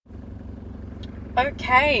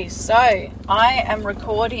Okay, so I am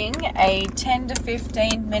recording a 10 to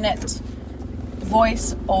 15 minute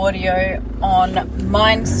voice audio on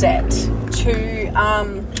mindset to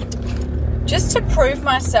just to prove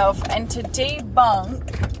myself and to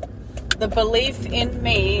debunk the belief in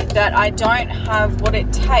me that I don't have what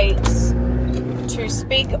it takes to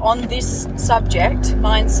speak on this subject,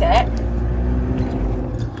 mindset.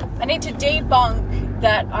 I need to debunk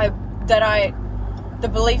the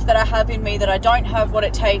belief that I have in me that I don't have what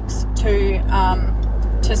it takes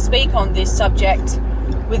to speak on this subject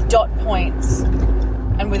with dot points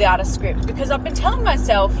and without a script. Because I've been telling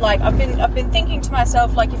myself, like I've been thinking to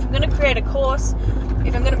myself, like if I'm going to create a course,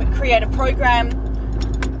 if I'm going to create a program,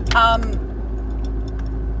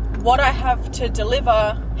 what I have to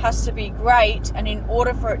deliver has to be great, and in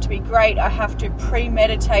order for it to be great, I have to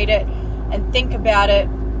premeditate it and think about it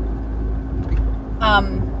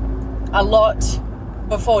a lot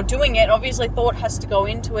before doing it. Obviously thought has to go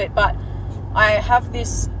into it, but I have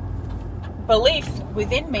this belief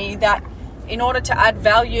within me that in order to add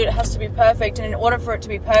value, it has to be perfect, and in order for it to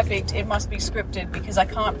be perfect, it must be scripted, because I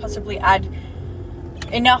can't possibly add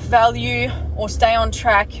enough value or stay on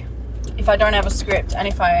track if I don't have a script and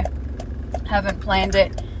if I haven't planned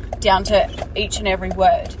it down to each and every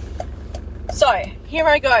word. So here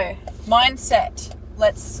I go. Mindset.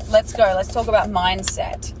 Let's go. Let's talk about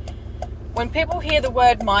mindset. When people hear the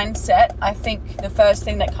word mindset, I think the first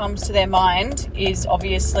thing that comes to their mind is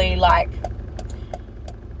obviously like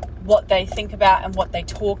what they think about and what they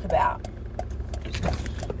talk about.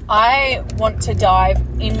 I want to dive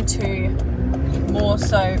into more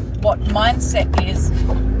so what mindset is,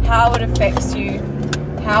 how it affects you,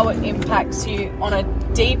 how it impacts you on a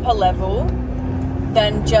deeper level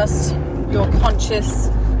than just your conscious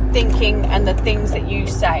thinking and the things that you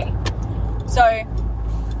say. So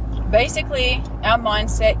basically, our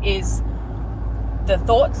mindset is the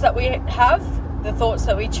thoughts that we have, the thoughts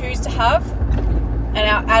that we choose to have, and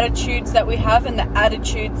our attitudes that we have, and the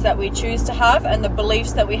attitudes that we choose to have, and the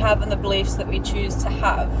beliefs that we have, and the beliefs that we choose to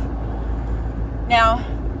have. Now,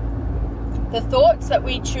 the thoughts that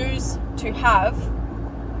we choose to have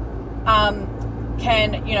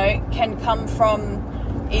can come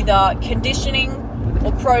from either conditioning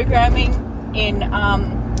or programming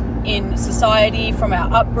in society, from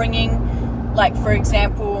our upbringing. Like, for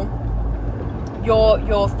example,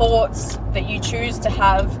 your thoughts that you choose to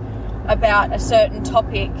have about a certain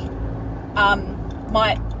topic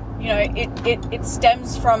it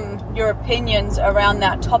stems from your opinions around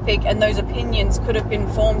that topic, and those opinions could have been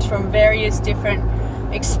formed from various different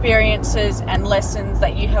experiences and lessons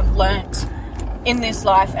that you have learnt in this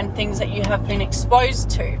life and things that you have been exposed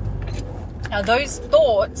to. Now, those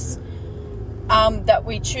thoughts that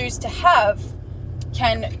we choose to have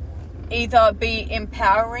can either be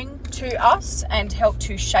empowering to us and help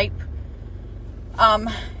to shape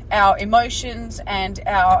our emotions and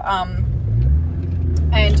our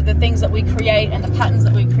and the things that we create and the patterns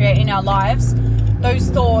that we create in our lives. Those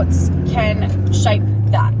thoughts can shape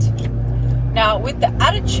that. Now, with the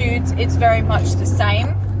attitudes, it's very much the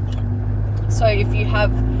same. So if you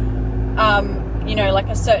have like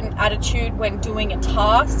a certain attitude when doing a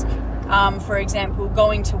task, for example,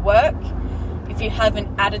 going to work, if you have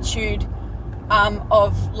an attitude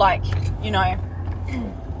of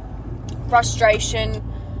frustration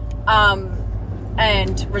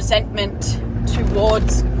and resentment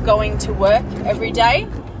towards going to work every day,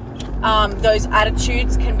 those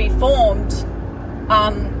attitudes can be formed,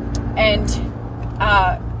 and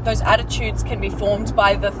those attitudes can be formed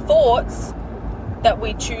by the thoughts that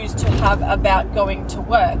we choose to have about going to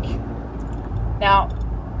work. Now,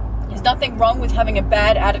 there's nothing wrong with having a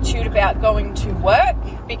bad attitude about going to work,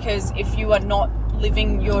 because if you are not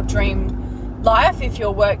living your dream life, if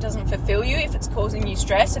your work doesn't fulfill you, if it's causing you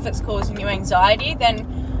stress, if it's causing you anxiety, then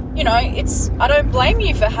I don't blame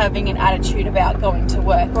you for having an attitude about going to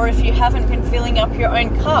work. Or if you haven't been filling up your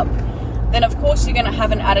own cup, then of course you're going to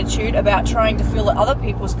have an attitude about trying to fill other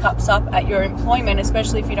people's cups up at your employment,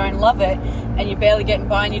 especially if you don't love it and you're barely getting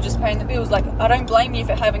by and you're just paying the bills. Like, I don't blame you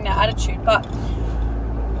for having that attitude, but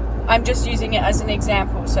I'm just using it as an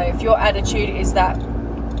example. So if your attitude is that,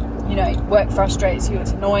 work frustrates you,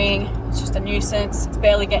 it's annoying, it's just a nuisance, it's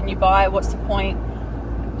barely getting you by, what's the point,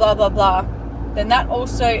 blah, blah, blah, then that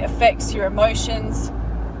also affects your emotions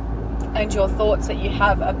and your thoughts that you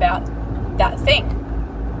have about that thing.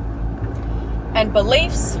 And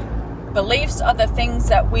beliefs are the things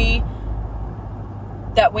that we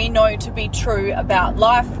know to be true about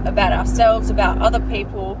life, about ourselves, about other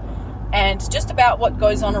people, and just about what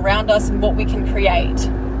goes on around us and what we can create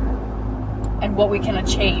and what we can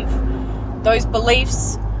achieve. Those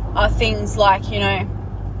beliefs are things like,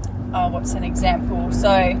 what's an example?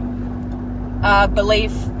 So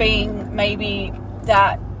belief being maybe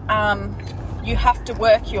that you have to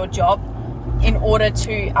work your job in order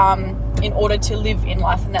to live in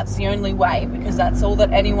life, and that's the only way, because that's all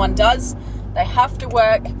that anyone does. They have to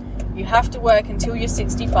work. You have to work until you're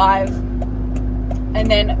 65, and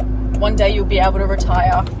then one day you'll be able to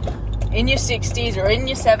retire in your 60s or in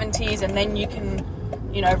your 70s, and then you can,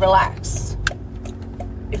 relax.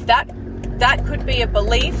 If that could be a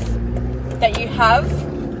belief that you have,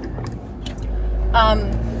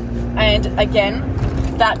 and again,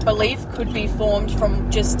 that belief could be formed from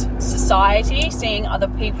just society, seeing other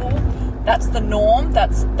people. That's the norm.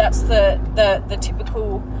 That's the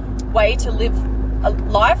typical way to live a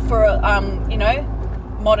life for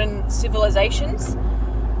modern civilizations,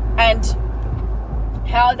 and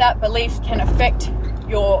how that belief can affect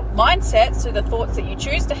your mindset. So the thoughts that you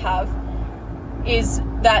choose to have is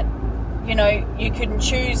that you can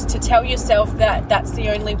choose to tell yourself that that's the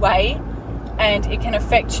only way, and it can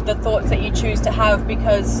affect the thoughts that you choose to have,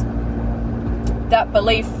 because that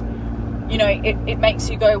belief, it makes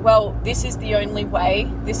you go, well, this is the only way.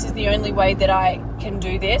 This is the only way that I can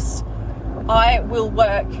do this. I will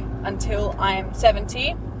work until I am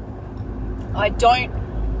 70. I don't,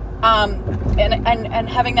 and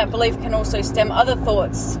having that belief can also stem other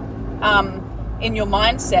thoughts in your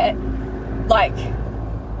mindset, like,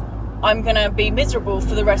 I'm going to be miserable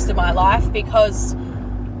for the rest of my life because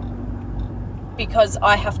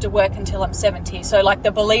I have to work until I'm 70. So like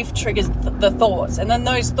the belief triggers the thoughts, and then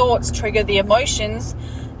those thoughts trigger the emotions,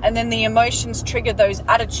 and then the emotions trigger those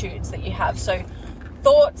attitudes that you have. So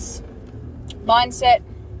thoughts, mindset,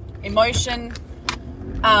 emotion,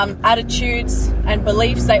 attitudes, and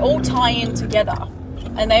beliefs, they all tie in together,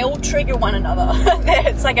 and they all trigger one another.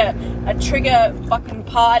 It's like a trigger fucking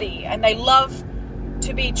party, and they love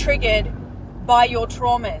to be triggered by your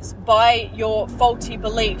traumas, by your faulty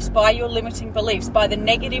beliefs, by your limiting beliefs, by the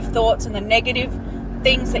negative thoughts and the negative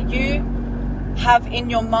things that you have in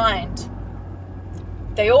your mind.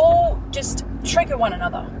 They all just trigger one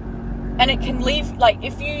another. And it can leave, like,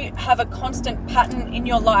 if you have a constant pattern in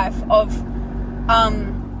your life of,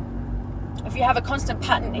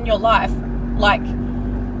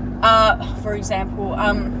 for example,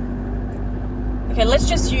 okay, let's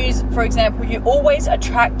just use, for example, you always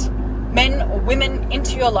attract men or women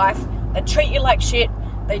into your life that treat you like shit,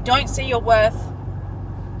 they don't see your worth,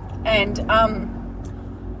 and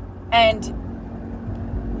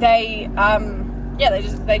they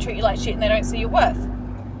treat you like shit and they don't see your worth.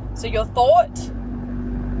 So your thought,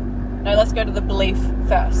 no, let's go to the belief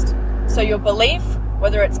first. So your belief,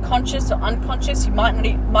 whether it's conscious or unconscious, you might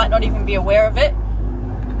not even be aware of it,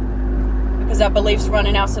 because our beliefs run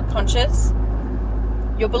in our subconscious.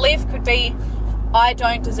 Your belief could be, I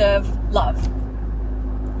don't deserve love.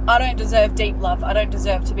 I don't deserve deep love. I don't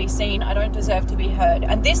deserve to be seen. I don't deserve to be heard.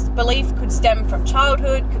 And this belief could stem from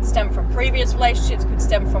childhood, could stem from previous relationships, could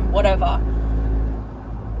stem from whatever.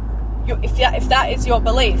 If that is your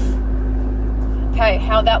belief, okay,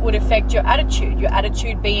 how that would affect your attitude. Your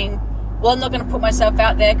attitude being, well, I'm not going to put myself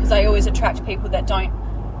out there because I always attract people that don't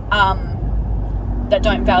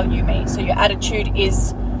value me. So your attitude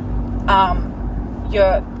is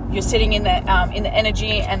you're sitting in the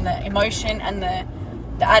energy and the emotion and the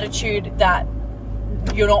attitude that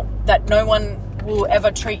no one will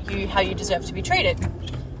ever treat you how you deserve to be treated.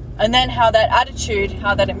 And then how that attitude,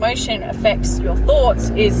 how that emotion affects your thoughts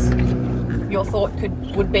is, your thought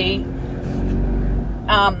would be,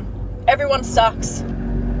 everyone sucks.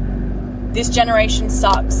 This generation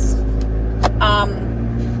sucks.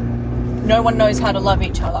 No one knows how to love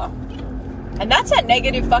each other. And that's a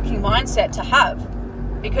negative fucking mindset to have.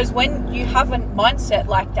 Because when you have a mindset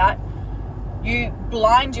like that, you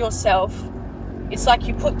blind yourself. It's like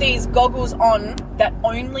you put these goggles on that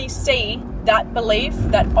only see that belief,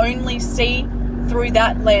 that only see through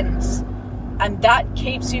that lens. And that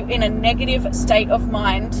keeps you in a negative state of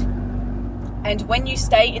mind. And when you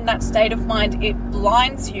stay in that state of mind, it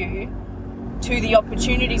blinds you to the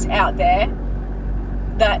opportunities out there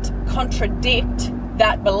that contradict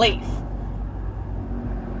that belief.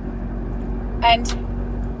 And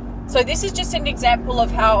so this is just an example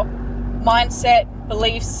of how mindset,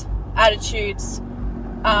 beliefs, attitudes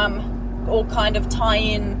all kind of tie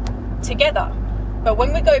in together. But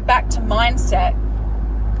when we go back to mindset,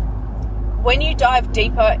 when you dive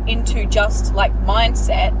deeper into just like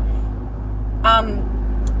mindset,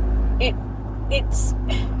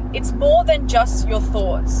 it's more than just your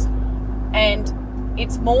thoughts, and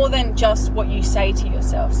it's more than just what you say to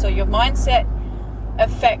yourself. So your mindset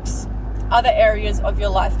affects other areas of your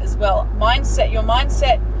life as well. Your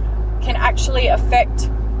mindset can actually affect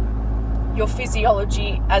your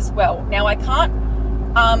physiology as well. Now, I can't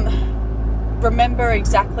remember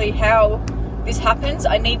exactly how this happens.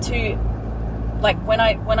 I need to, like, when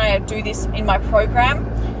I do this in my program,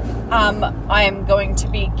 I am going to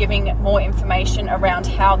be giving more information around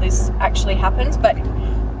how this actually happens. But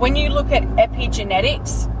when you look at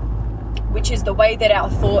epigenetics, which is the way that our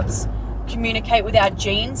thoughts communicate with our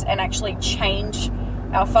genes and actually change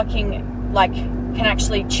our can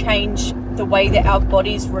actually change the way that our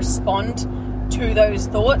bodies respond to those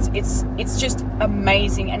thoughts, it's just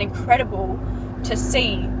amazing and incredible to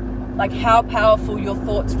see like how powerful your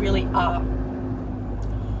thoughts really are.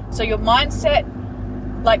 So your mindset,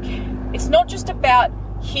 like, it's not just about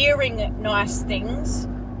hearing nice things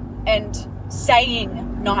and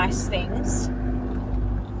saying nice things.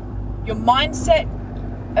 Your mindset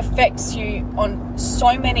affects you on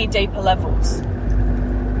so many deeper levels.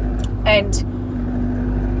 And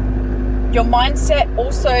your mindset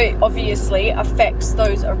also obviously affects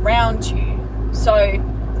those around you. So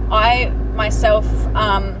I myself,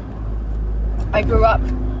 I grew up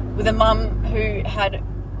with a mum who had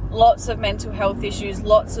lots of mental health issues,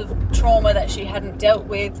 lots of trauma that she hadn't dealt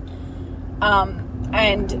with,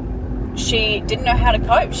 and she didn't know how to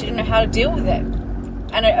cope. She didn't know how to deal with it.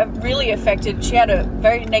 And it really affected, she had a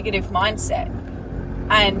very negative mindset.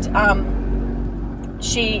 And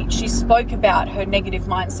she spoke about her negative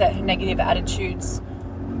mindset, her negative attitudes,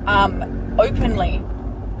 openly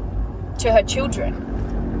to her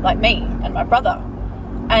children, like me and my brother.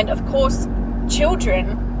 And of course,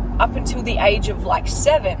 children up until the age of like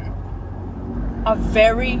 7 are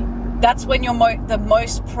that's when you're the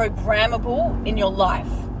most programmable in your life.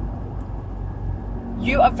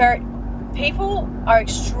 People are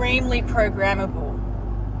extremely programmable.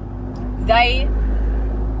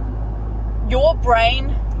 Your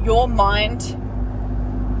brain, your mind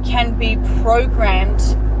can be programmed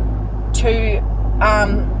to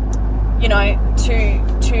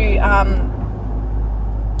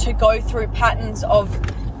go through patterns of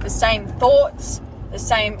the same thoughts, the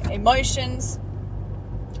same emotions,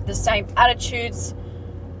 the same attitudes.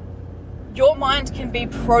 Your mind can be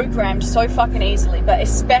programmed so fucking easily, but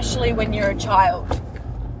especially when you're a child.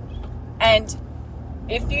 And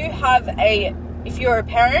if you're a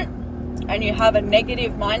parent and you have a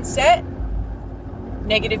negative mindset,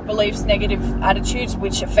 negative beliefs, negative attitudes,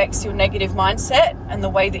 which affects your negative mindset and the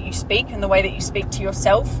way that you speak and the way that you speak to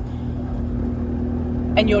yourself,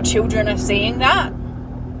 and your children are seeing that,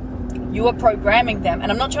 you are programming them.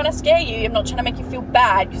 And I'm not trying to scare you. I'm not trying to make you feel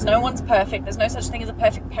bad, because no one's perfect. There's no such thing as a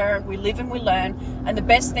perfect parent. We live and we learn. And the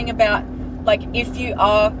best thing about, like, if you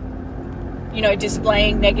are,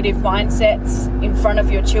 displaying negative mindsets in front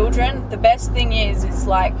of your children, the best thing is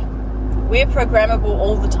like, we're programmable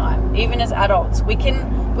all the time. Even as adults, we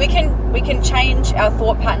can change our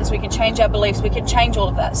thought patterns. We can change our beliefs. We can change all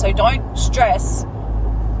of that. So don't stress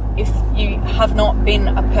if you have not been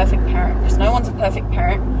a perfect parent, because no one's a perfect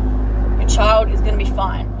parent. Your child is going to be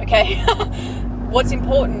fine, okay? What's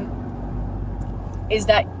important is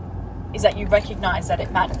that you recognize that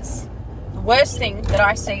it matters. The worst thing that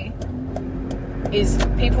I see is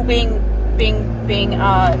people being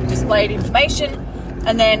displayed information,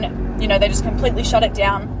 and then they just completely shut it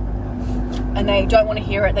down, and they don't want to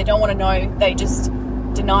hear it. They don't want to know. They just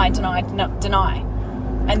deny,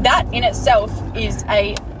 and that in itself is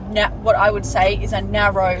what I would say is a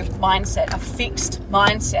narrow mindset, a fixed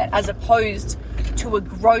mindset, as opposed to a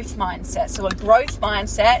growth mindset. So a growth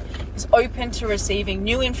mindset is open to receiving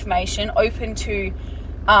new information, open to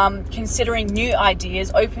considering new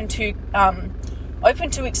ideas, open to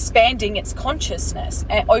expanding its consciousness,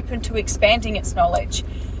 and open to expanding its knowledge,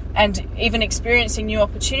 and even experiencing new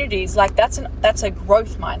opportunities. Like, that's a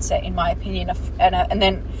growth mindset, in my opinion. And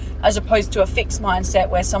then, as opposed to a fixed mindset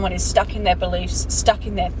where someone is stuck in their beliefs, stuck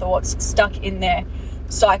in their thoughts, stuck in their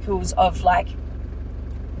cycles of like,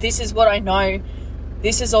 this is what I know,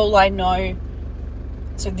 this is all I know,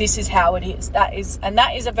 so this is how it is. That is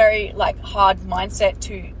a very like hard mindset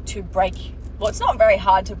to break. Well, it's not very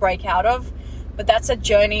hard to break out of, but that's a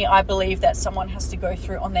journey I believe that someone has to go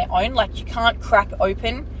through on their own. Like, you can't crack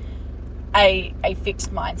open a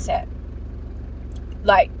fixed mindset.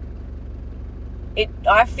 Like,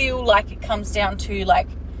 I feel like it comes down to like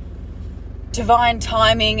divine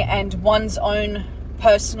timing and one's own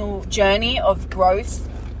personal journey of growth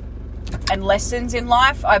and lessons in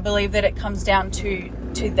life. I believe that it comes down to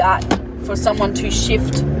that, for someone to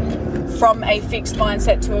shift from a fixed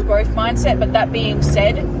mindset to a growth mindset. But that being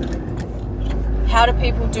said, how do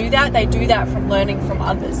people do that? They do that from learning from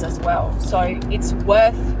others as well. So it's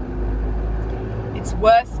worth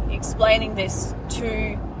explaining this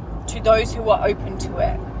to to those who are open to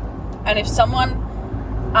it. And if someone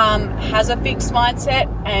has a fixed mindset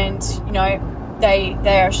and, you know,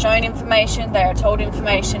 they are shown information, they are told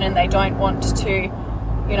information, and they don't want to,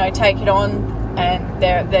 you know, take it on, and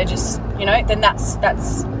they're just, you know, then that's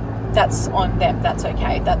on them. That's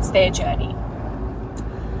okay. That's their journey.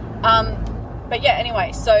 But yeah,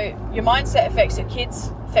 anyway, so your mindset affects your kids,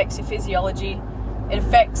 affects your physiology, it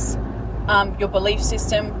affects your belief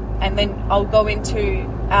system, and then I'll go into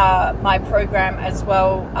my program as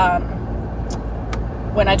well.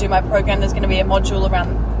 When I do my program, there's going to be a module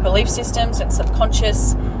around belief systems and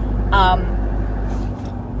subconscious,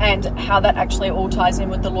 and how that actually all ties in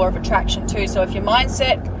with the law of attraction too. So if your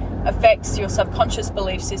mindset affects your subconscious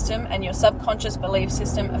belief system, and your subconscious belief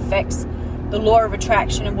system affects the law of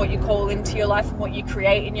attraction and what you call into your life and what you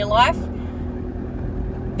create in your life,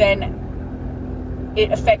 then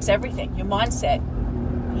it affects everything. Your mindset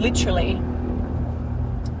literally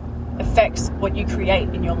affects what you create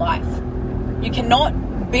in your life. You cannot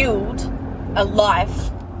build a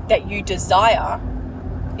life that you desire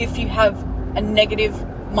if you have a negative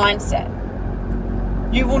mindset.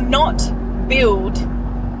 You will not build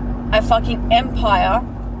a fucking empire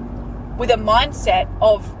with a mindset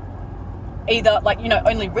of either, like, you know,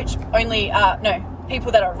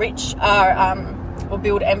 people that are rich are will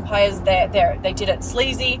build empires. They did it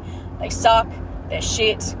sleazy, they suck, they're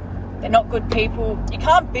shit, they're not good people.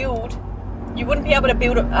 You wouldn't be able to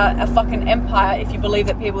build a fucking empire if you believe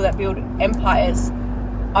that people that build empires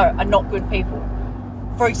are not good people.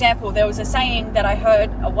 For example, there was a saying that I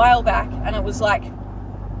heard a while back, and it was like,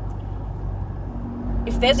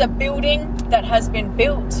 if there's a building that has been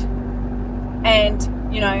built and,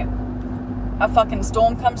 you know, a fucking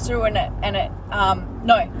storm comes through if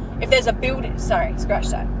there's a building,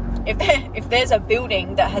 if there's a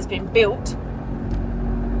building that has been built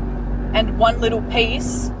and one little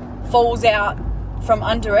piece falls out from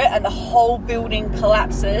under it and the whole building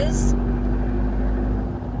collapses,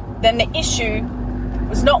 then the issue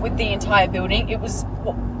was not with the entire building. It was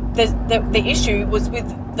the issue was with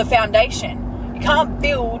the foundation. You can't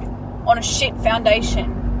build on a shit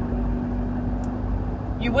foundation.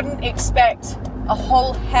 You wouldn't expect a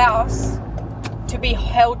whole house to be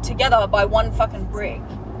held together by one fucking brick.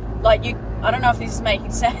 Like, I don't know if this is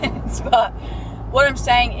making sense, but what I'm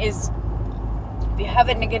saying is, if you have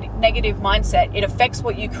a negative mindset, it affects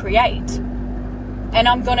what you create. And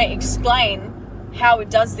I'm going to explain how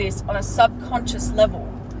it does this on a subconscious level.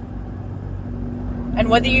 And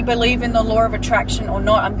whether you believe in the law of attraction or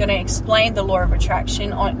not, I'm going to explain the law of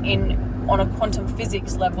attraction on a quantum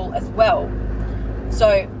physics level as well.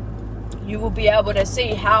 So you will be able to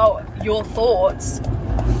see how your thoughts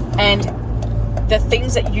and the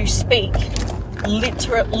things that you speak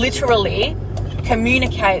literally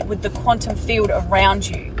communicate with the quantum field around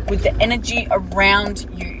you, with the energy around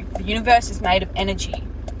you. The universe is made of energy.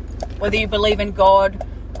 Whether you believe in God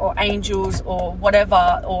or angels or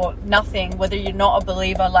whatever, or nothing, whether you're not a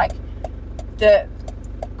believer, like, the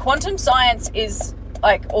quantum science is,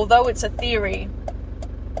 like, although it's a theory,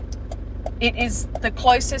 it is the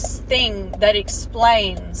closest thing that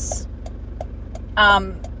explains,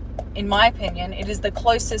 in my opinion, it is the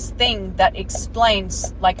closest thing that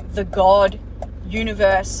explains, like, the God,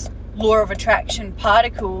 universe, law of attraction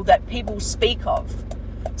particle that people speak of.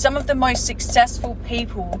 Some of the most successful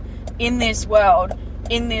people in this world,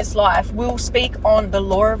 in this life, will speak on the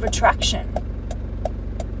law of attraction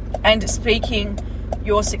and speaking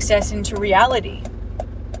your success into reality.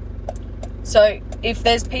 So if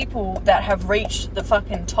there's people that have reached the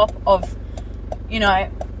fucking top of, you know,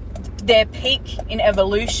 their peak in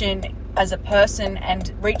evolution as a person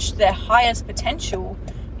and reached their highest potential,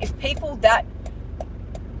 if people that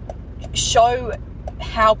show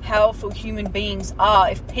how powerful human beings are,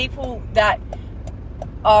 if people that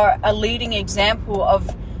are a leading example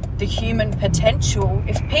of the human potential,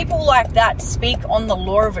 if people like that speak on the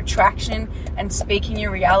law of attraction and speaking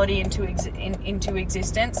your reality into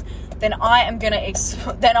existence, then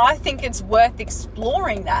I think it's worth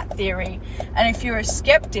exploring that theory. And if you're a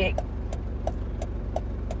skeptic,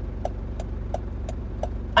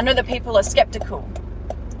 I know that people are skeptical,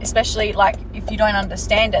 especially, like, if you don't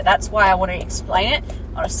understand it. That's why I want to explain it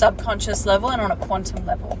on a subconscious level and on a quantum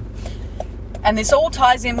level. And this all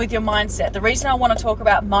ties in with your mindset. The reason I want to talk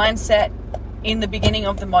about mindset in the beginning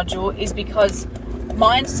of the module is because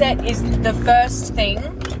mindset is the first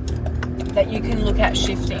thing that you can look at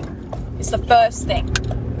shifting. It's the first thing,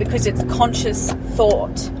 because it's conscious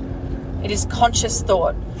thought. It is conscious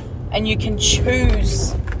thought, and you can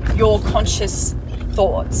choose your conscious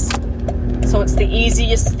thoughts. So it's the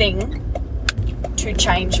easiest thing to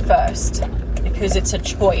change first, because it's a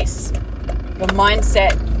choice. Your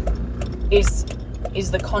mindset is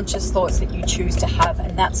the conscious thoughts that you choose to have,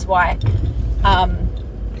 and that's why I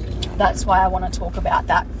want to talk about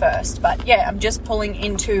that first. But yeah, I'm just pulling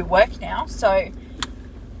into work now, so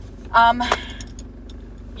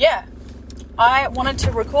yeah, I wanted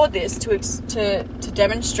to record this to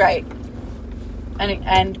demonstrate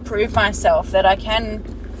and prove myself that I can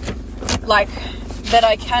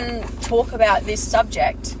talk about this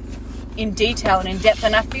subject in detail and in depth.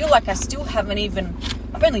 And I feel like I still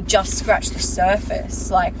I've only just scratched the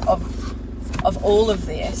surface of all of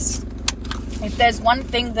this. If there's one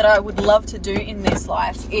thing that I would love to do in this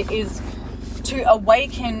life, it is to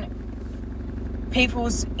awaken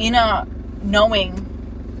people's inner knowing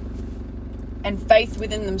and faith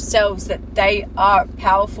within themselves that they are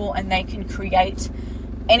powerful and they can create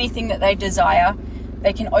anything that they desire.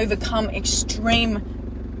 They can overcome extreme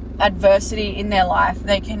adversity in their life.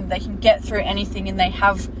 They can get through anything, and they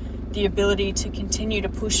have the ability to continue to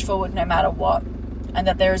push forward no matter what. And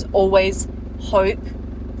that there is always hope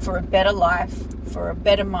for a better life, for a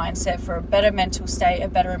better mindset, for a better mental state, a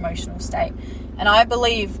better emotional state. And I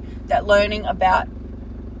believe that learning about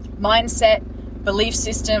mindset, belief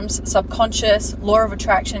systems, subconscious, law of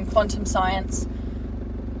attraction, quantum science,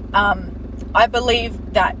 I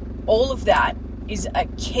believe that all of that is a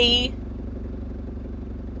key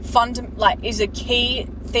thing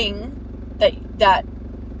that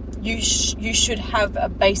you should have a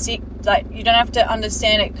basic, you don't have to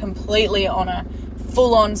understand it completely on a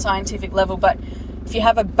full-on scientific level, but if you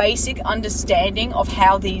have a basic understanding of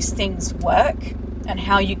how these things work and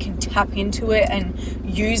how you can tap into it and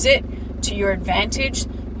use it to your advantage,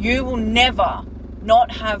 you will never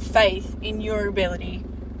not have faith in your ability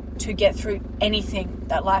to get through anything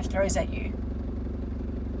that life throws at you.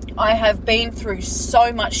 I have been through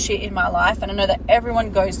so much shit in my life, and I know that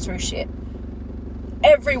everyone goes through shit.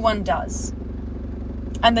 Everyone does.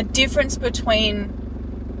 And the difference between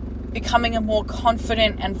becoming a more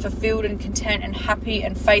confident and fulfilled and content and happy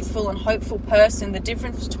and faithful and hopeful person, the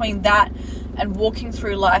difference between that and walking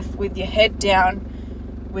through life with your head down,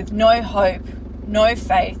 with no hope, no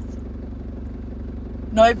faith,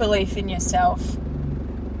 no belief in yourself.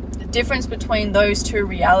 The difference between those two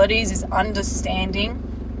realities is understanding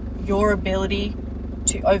your ability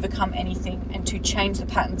to overcome anything and to change the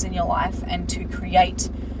patterns in your life and to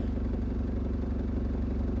create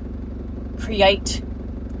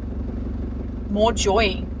more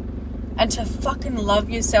joy and to fucking love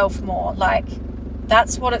yourself more.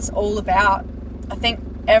 That's what it's all about. I think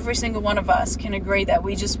every single one of us can agree that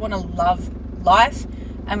we just want to love life,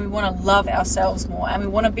 and we want to love ourselves more, and we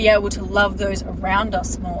want to be able to love those around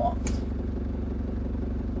us more.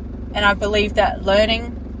 And I believe that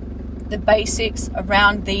learning the basics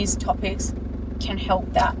around these topics can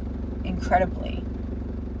help that incredibly,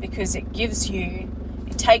 because it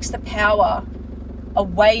takes the power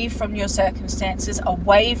away from your circumstances,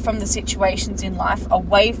 away from the situations in life,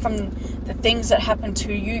 away from the things that happen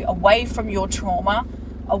to you, away from your trauma,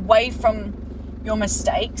 away from your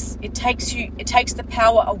mistakes. It takes the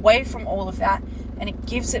power away from all of that, and it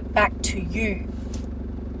gives it back to you.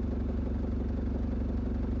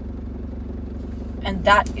 And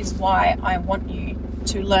that is why I want you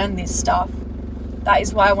to learn this stuff. That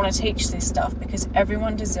is why I want to teach this stuff, because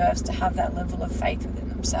everyone deserves to have that level of faith within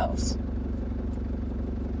themselves.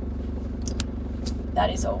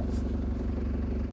 That is all.